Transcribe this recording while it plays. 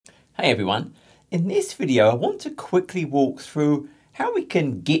Hey everyone, in this video I want to quickly walk through how we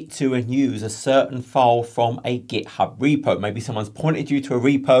can get to and use a certain file from a GitHub repo. Maybe someone's pointed you to a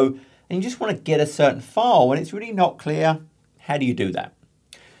repo and you just want to get a certain file and it's really not clear. How do you do that?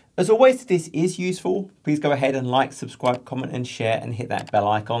 As always, if this is useful, please go ahead and like, subscribe, comment and share and hit that bell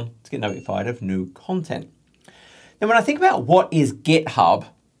icon to get notified of new content. Now when I think about what is GitHub,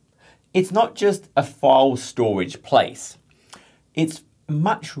 it's not just a file storage place. It's a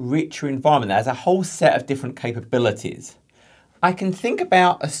much richer environment that has a whole set of different capabilities. I can think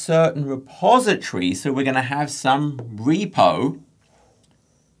about a certain repository, so we're going to have some repo,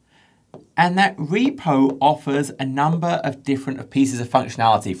 and that repo offers a number of different pieces of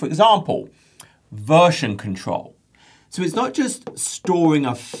functionality. For example, version control. So it's not just storing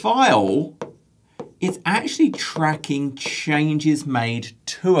a file, it's actually tracking changes made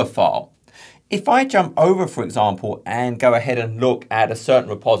to a file. If I jump over, for example, and go ahead and look at a certain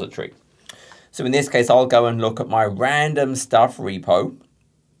repository. So in this case, I'll go and look at my random stuff repo.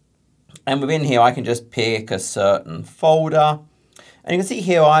 And within here, I can just pick a certain folder. And you can see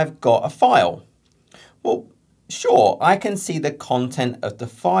here, I've got a file. Well, sure, I can see the content of the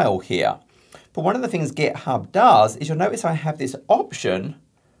file here. But one of the things GitHub does is you'll notice I have this option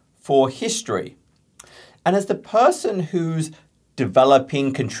for history. And as the person who's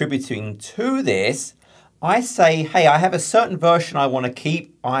developing, contributing to this, I say, hey, I have a certain version I want to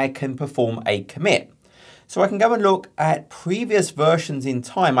keep. I can perform a commit. So I can go and look at previous versions in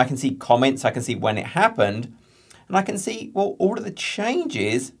time. I can see comments. I can see when it happened. And I can see, well, all of the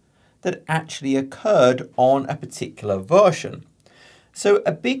changes that actually occurred on a particular version. So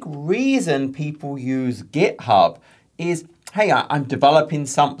a big reason people use GitHub is, hey, I'm developing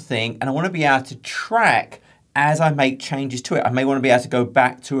something and I want to be able to track as I make changes to it. I may want to be able to go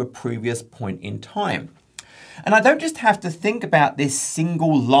back to a previous point in time. And I don't just have to think about this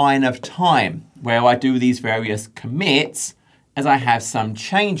single line of time where I do these various commits as I have some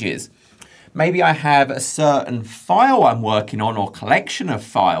changes. Maybe I have a certain file I'm working on or collection of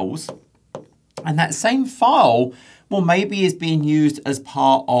files, and that same file, well, maybe is being used as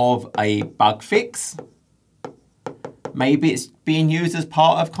part of a bug fix. Maybe it's being used as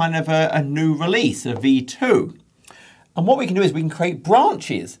part of kind of a new release, a V2. And what we can do is we can create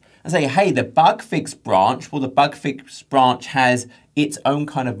branches and say, hey, the bug fix branch, well, the bug fix branch has its own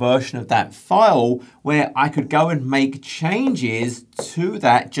kind of version of that file where I could go and make changes to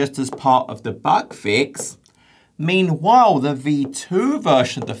that just as part of the bug fix. Meanwhile, the V2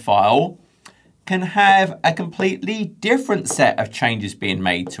 version of the file can have a completely different set of changes being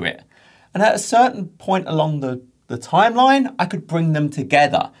made to it. And at a certain point along the timeline, I could bring them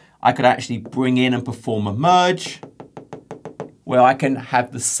together. I could actually bring in and perform a merge where I can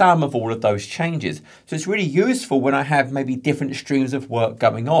have the sum of all of those changes. So it's really useful when I have maybe different streams of work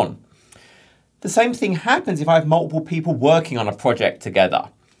going on. The same thing happens if I have multiple people working on a project together.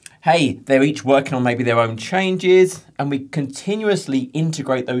 Hey, they're each working on maybe their own changes, and we continuously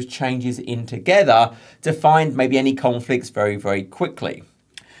integrate those changes in together to find maybe any conflicts very, very quickly.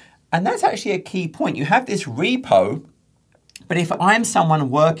 And that's actually a key point. You have this repo, but if I'm someone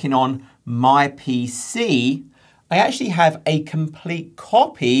working on my PC, I actually have a complete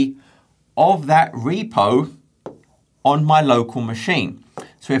copy of that repo on my local machine.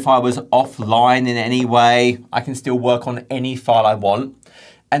 So if I was offline in any way, I can still work on any file I want.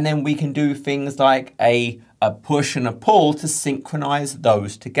 And then we can do things like a push and a pull to synchronize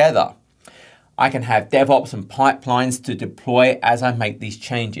those together. I can have DevOps and pipelines to deploy as I make these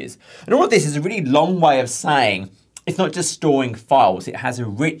changes. And all of this is a really long way of saying it's not just storing files. It has a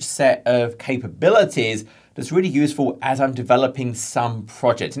rich set of capabilities that's really useful as I'm developing some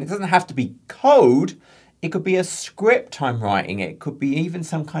projects. And it doesn't have to be code. It could be a script I'm writing. It could be even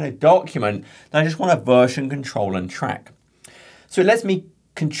some kind of document that I just want to version control and track. So it lets me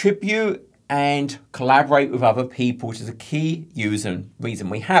contribute and collaborate with other people, which is a key reason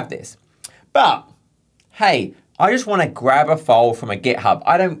we have this. But hey, I just want to grab a file from a GitHub.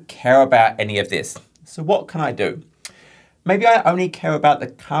 I don't care about any of this. So what can I do? Maybe I only care about the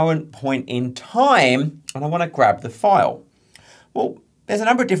current point in time and I want to grab the file. Well, there's a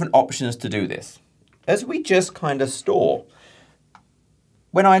number of different options to do this. As we just kind of store,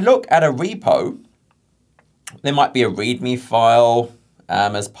 when I look at a repo, there might be a README file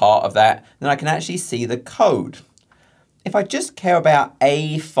as part of that. Then I can actually see the code. If I just care about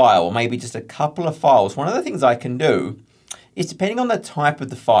a file, maybe just a couple of files, one of the things I can do is, depending on the type of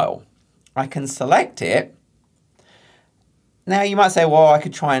the file, I can select it. Now you might say, well, I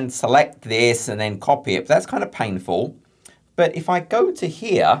could try and select this and then copy it, but that's kind of painful. But if I go to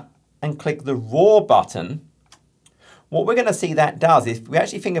here and click the raw button, what we're going to see that does is if we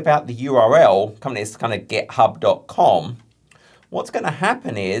actually think about the URL, coming to kind of github.com, what's going to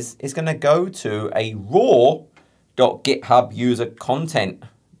happen is it's going to go to a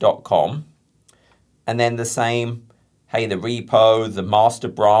raw.githubusercontent.com, and then the same, hey, the repo, the master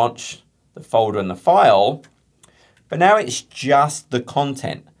branch, the folder and the file, but now it's just the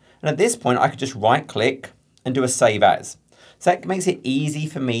content. And at this point, I could just right click and do a save as. So that makes it easy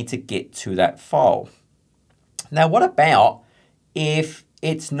for me to get to that file. Now, what about if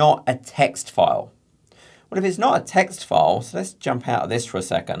it's not a text file? Well, if it's not a text file, so let's jump out of this for a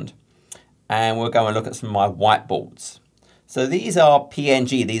second, and we'll go and look at some of my whiteboards. So these are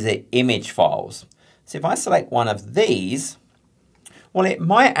PNG, these are image files. So if I select one of these, well, it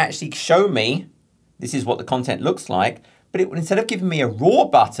might actually show me this is what the content looks like, but instead of giving me a raw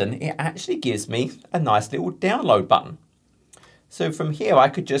button, it actually gives me a nice little download button. So from here, I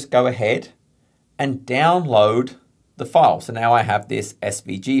could just go ahead and download the file. So now I have this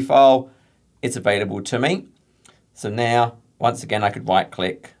SVG file. It's available to me. So now, once again, I could right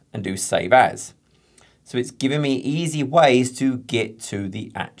click and do save as. So it's giving me easy ways to get to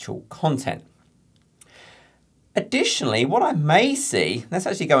the actual content. Additionally, what I may see, let's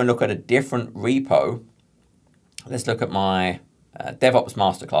actually go and look at a different repo. Let's look at my DevOps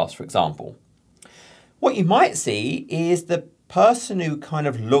masterclass, for example. What you might see is the person who kind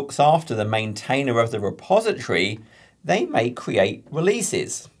of looks after the maintainer of the repository, they may create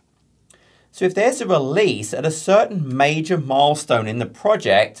releases. So if there's a release at a certain major milestone in the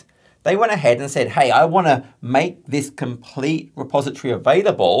project, they went ahead and said, hey, I want to make this complete repository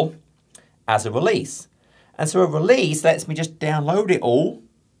available as a release. And so a release lets me just download it all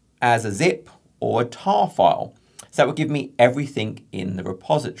as a zip or a tar file. So that would give me everything in the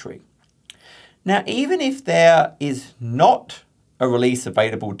repository. Now, even if there is not a release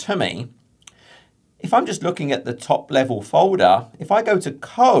available to me, if I'm just looking at the top level folder, if I go to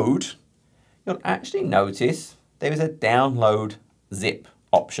code, you'll actually notice there is a download zip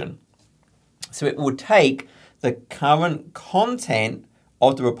option. So it will take the current content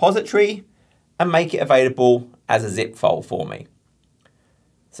of the repository and make it available as a zip file for me.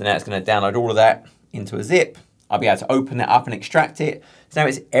 So now it's going to download all of that into a zip. I'll be able to open that up and extract it. So now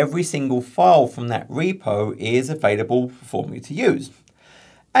it's every single file from that repo is available for me to use.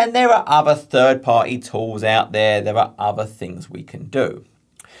 And there are other third-party tools out there. There are other things we can do.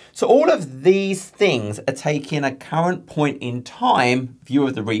 So all of these things are taking a current point in time view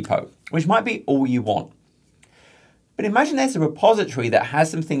of the repo, which might be all you want. But imagine there's a repository that has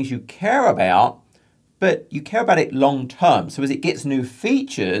some things you care about, but you care about it long term. So as it gets new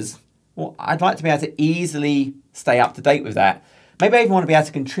features, well, I'd like to be able to easily stay up to date with that. Maybe I even want to be able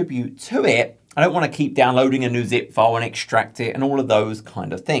to contribute to it. I don't want to keep downloading a new zip file and extract it and all of those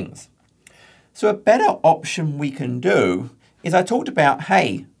kind of things. So a better option we can do is I talked about,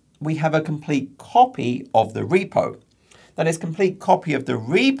 hey, we have a complete copy of the repo. That is, complete copy of the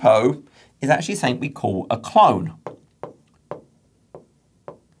repo is actually something we call a clone.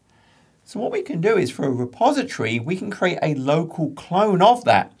 So what we can do is for a repository, we can create a local clone of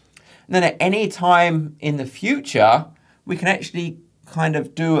that. And then at any time in the future, we can actually kind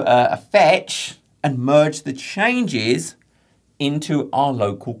of do a fetch and merge the changes into our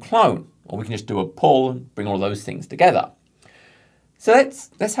local clone. Or we can just do a pull and bring all those things together. So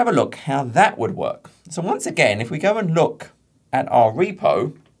let's have a look how that would work. So once again, if we go and look at our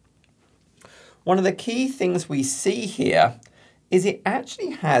repo, one of the key things we see here is it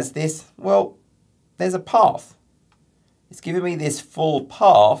actually has this, well, there's a path. It's giving me this full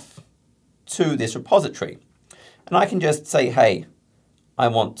path to this repository. And I can just say, hey, I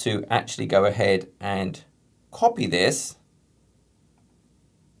want to actually go ahead and copy this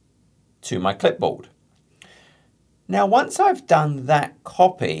to my clipboard. Now, once I've done that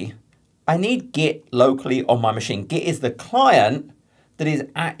copy, I need Git locally on my machine. Git is the client that is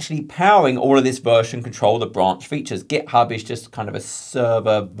actually powering all of this version control, the branch features. GitHub is just kind of a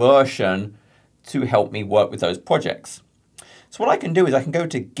server version to help me work with those projects. So what I can do is I can go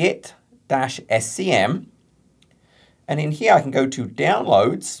to git-scm, and in here I can go to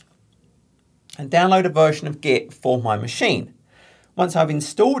downloads and download a version of Git for my machine. Once I've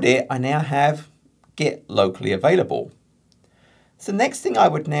installed it, I now have Git locally available. So the next thing I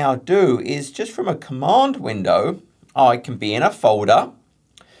would now do is just from a command window, I can be in a folder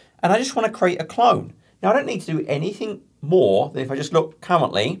and I just want to create a clone. Now I don't need to do anything more than if I just look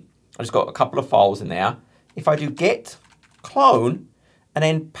currently, I've just got a couple of files in there. If I do git clone and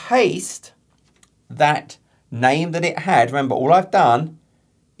then paste that name that it had, remember all I've done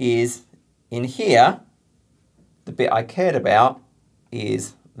is in here, the bit I cared about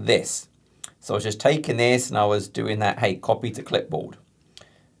is this. So I was just taking this and I was doing that, hey, copy to clipboard.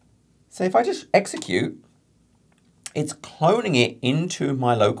 So if I just execute, it's cloning it into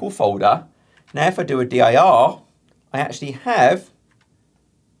my local folder. Now if I do a dir, I actually have,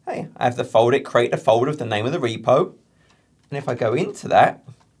 hey, I have the folder, create a folder of the name of the repo. And if I go into that,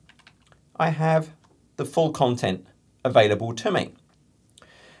 I have the full content available to me.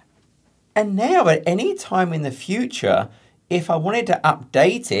 And now at any time in the future, if I wanted to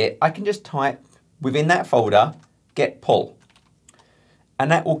update it, I can just type within that folder, git pull. And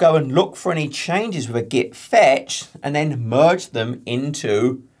that will go and look for any changes with a git fetch and then merge them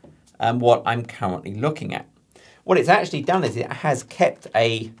into what I'm currently looking at. What it's actually done is it has kept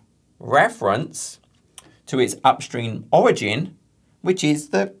a reference to its upstream origin, which is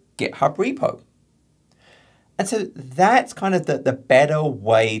the GitHub repo. And so that's kind of the better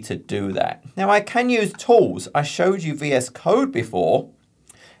way to do that. Now I can use tools. I showed you VSCode before,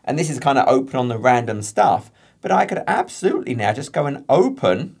 and this is kind of open on the random stuff, but I could absolutely now just go and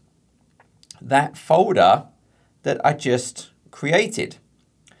open that folder that I just created.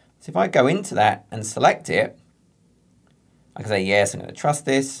 So if I go into that and select it, I can say, yes, I'm going to trust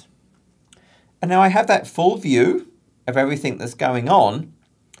this. And now I have that full view of everything that's going on.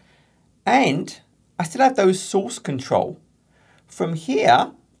 And I still have those source control. From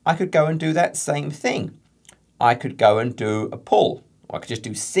here, I could go and do that same thing. I could go and do a pull, or I could just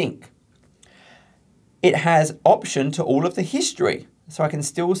do sync. It has option to all of the history. So I can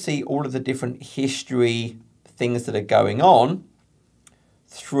still see all of the different history things that are going on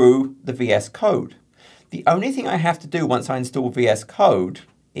through the VS Code. The only thing I have to do once I install VS Code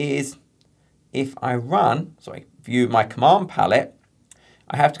is if I view my command palette,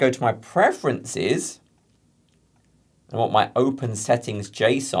 I have to go to my preferences. I want my open settings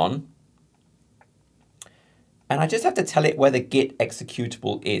JSON. And I just have to tell it where the Git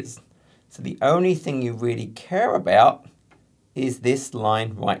executable is. So the only thing you really care about is this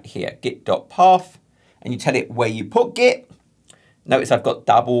line right here, git.path, and you tell it where you put Git. Notice I've got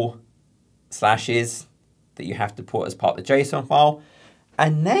double slashes that you have to put as part of the JSON file.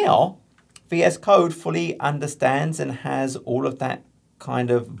 And now VS Code fully understands and has all of that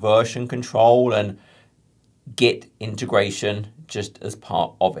kind of version control and Git integration just as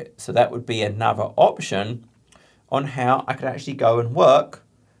part of it. So that would be another option on how I could actually go and work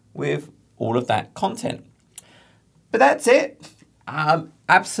with all of that content. But that's it.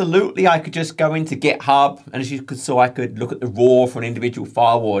 Absolutely, I could just go into GitHub, and as you could see, I could look at the raw for an individual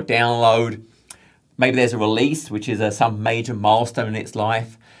file or download. Maybe there's a release, which is some major milestone in its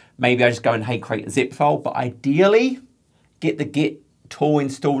life. Maybe I just go and, hey, create a zip file. But ideally, get the Git tool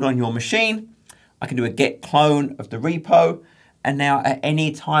installed on your machine. I can do a git clone of the repo. And now at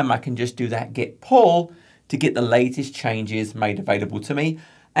any time, I can just do that git pull to get the latest changes made available to me.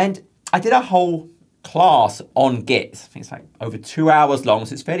 And I did a whole class on Git. I think it's like over 2 hours long,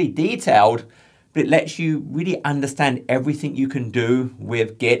 so it's fairly detailed, but it lets you really understand everything you can do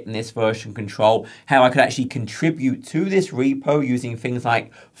with Git and this version control, how I could actually contribute to this repo using things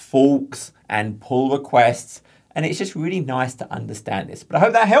like forks and pull requests. And it's just really nice to understand this. But I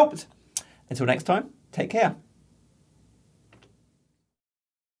hope that helped. Until next time, take care.